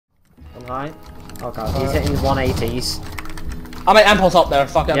On high. Oh god, he's hitting 180s. I might impulse up there,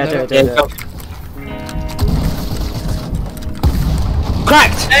 fuck it. Yeah, do it.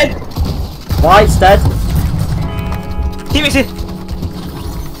 Cracked! Dead! White's dead. Teammates here!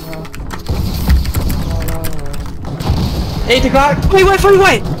 80 crack!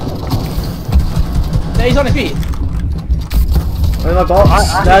 Wait! Yeah, he's on his feet. Where's my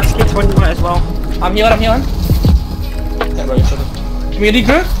box? Dead. Get 20 white as well. I'm healing. Can't really should have. Community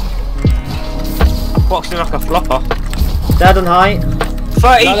group? Boxing like a flopper. Dead on high.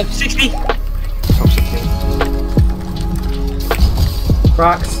 30, 60. Oh, 60.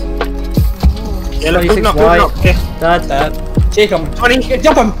 Cracked. Yeah, look, 26 good white. knock. Yeah. Dead. Dead. Take him. 20.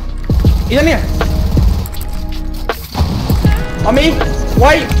 Jump him! He's in here! On me!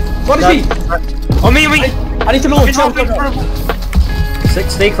 White! What is he? On me! I need to load.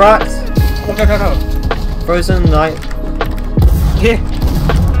 60 cracked. Go. Frozen night. Here.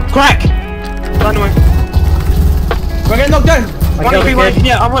 Crack! Run away. We're getting knocked down! I killed the kid.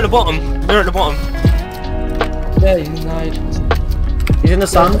 Yeah, I'm at the bottom. They're at the bottom. Yeah, he's nice. He's in the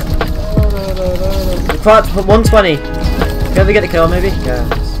sand. Cracked 120. Can we get the kill maybe? Yeah.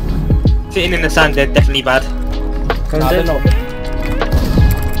 Sitting in the sand, they're definitely bad. Comes They're in. not.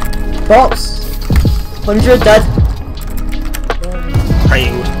 Box. 100 dead.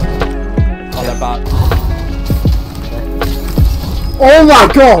 Praying. Oh, they're bad. Oh my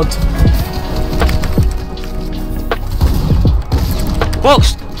god!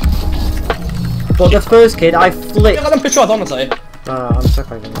 Box! But the first kid I I flipped. got them pitch shots, honestly. I'm stuck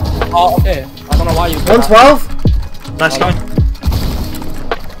right now. Oh, okay. I don't know why you. 112. Nice going.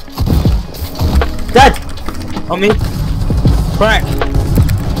 Dead. On me. Crack.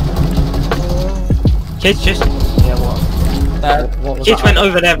 Kids just. Yeah, what? What was Kids that? went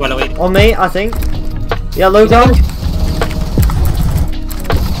over there, by the way. On me, I think. Yeah, low ground.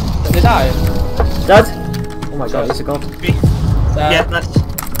 Did they die? Dead. Oh my god, he's a god. Yeah, nice.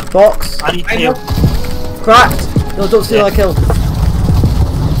 Box. I need to heal. Cracked. No, don't steal my kill.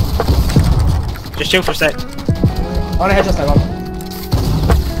 Just chill for a sec. On a headshot, man.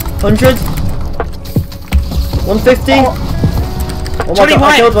 100. 150. Oh. Oh my 20 god,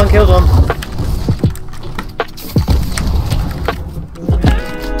 white. I killed one.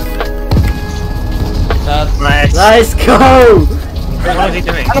 Nice. Let's go! What is he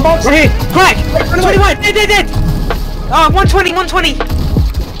doing? And a box! Right here! Crack! 21! Dead! Oh, 120!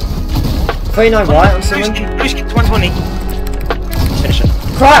 29 white, I'm assuming. Push it to 120. Finish it.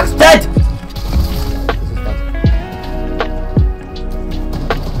 Cracked! Dead!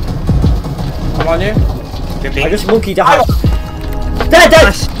 I'm on you. Good I beat. just monkeyed out. Dead!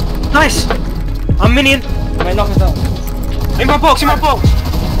 Nice! I'm minion! I might knock us out. In my box!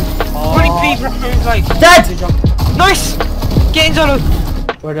 Oh. 20 feet, like. Dead! Nice! Get in, Zolo!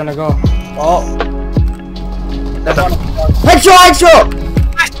 We're gonna go. Oh. Headshot!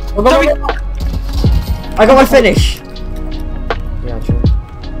 We're going. I got my finish. Yeah, true.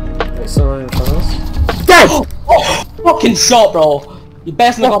 Wait, so in front of us. Dead! Oh, fucking shot, bro. You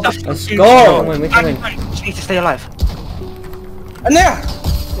best in the competition. Let's go! We can win. Just need to stay alive. And there!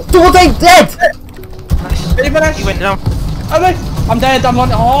 Double take dead! Nice. Ready for this? He went down. I'm dead, I'm on.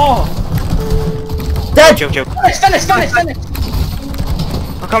 Oh! Dead! Joke. Finish!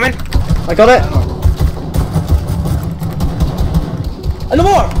 I'm coming. I got it. And no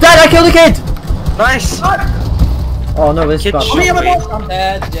more! Dead! I killed a kid! Nice. Oh no, this is Kid bad. shot. Me and my box! I'm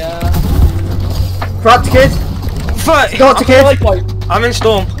dead, yeah. Cracked the kid. Got the kid. I'm in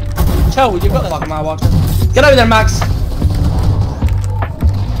storm. Chill, you've got the fucking man watching. Get out of there, Max.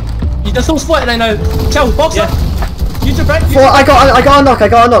 You're so split right now. Chill, box up. Use your break. I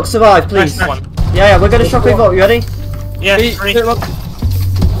got a knock. Survive, please. Nice. Yeah, we're gonna shockwave up. You ready? Yeah, 3.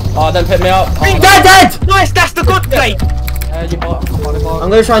 Oh, don't pick me up. Oh. Dead! Nice, that's the good play. You bought. I'm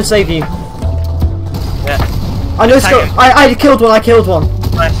gonna try and save you. Yeah. I know. Tag him. I killed one.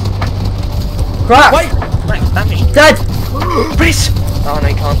 Nice. Crack. Wait. Nice, damage. Dead. Please. Oh no,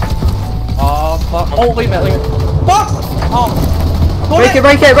 you can't. Oh, fuck. Oh, wait a minute. Box! Oh. Break it.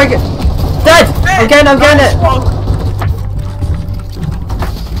 Dead. I'm getting it.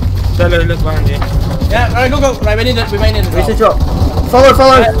 Look behind you. Yeah, alright, go. Right, we may need it. Reach the drop. Follow.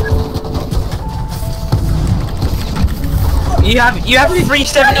 You have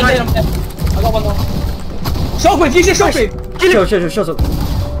 370. I got one more. Shockwave, use your shockwave. Shut up.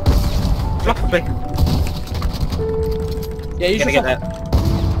 Drop me. Yeah, use your Gonna get shockwave. that.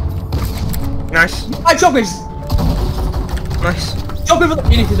 Nice. 5 shockwaves. Nice. Shockwave,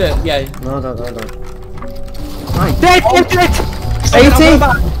 you need to do it. Yeah. No, don't. Nice. Dead. 80.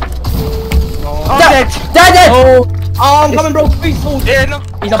 No. Oh, dead. Dead. Oh, I'm coming, bro. Please hold. Yeah, no.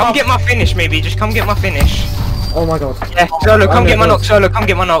 He's Come above. get my finish, maybe. Just come get my finish. Oh my god. Yeah, Solo, come I'm get my gonna knock. Solo, come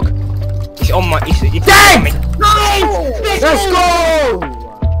get my knock. He's on my. He's Dead! on me. Let's go!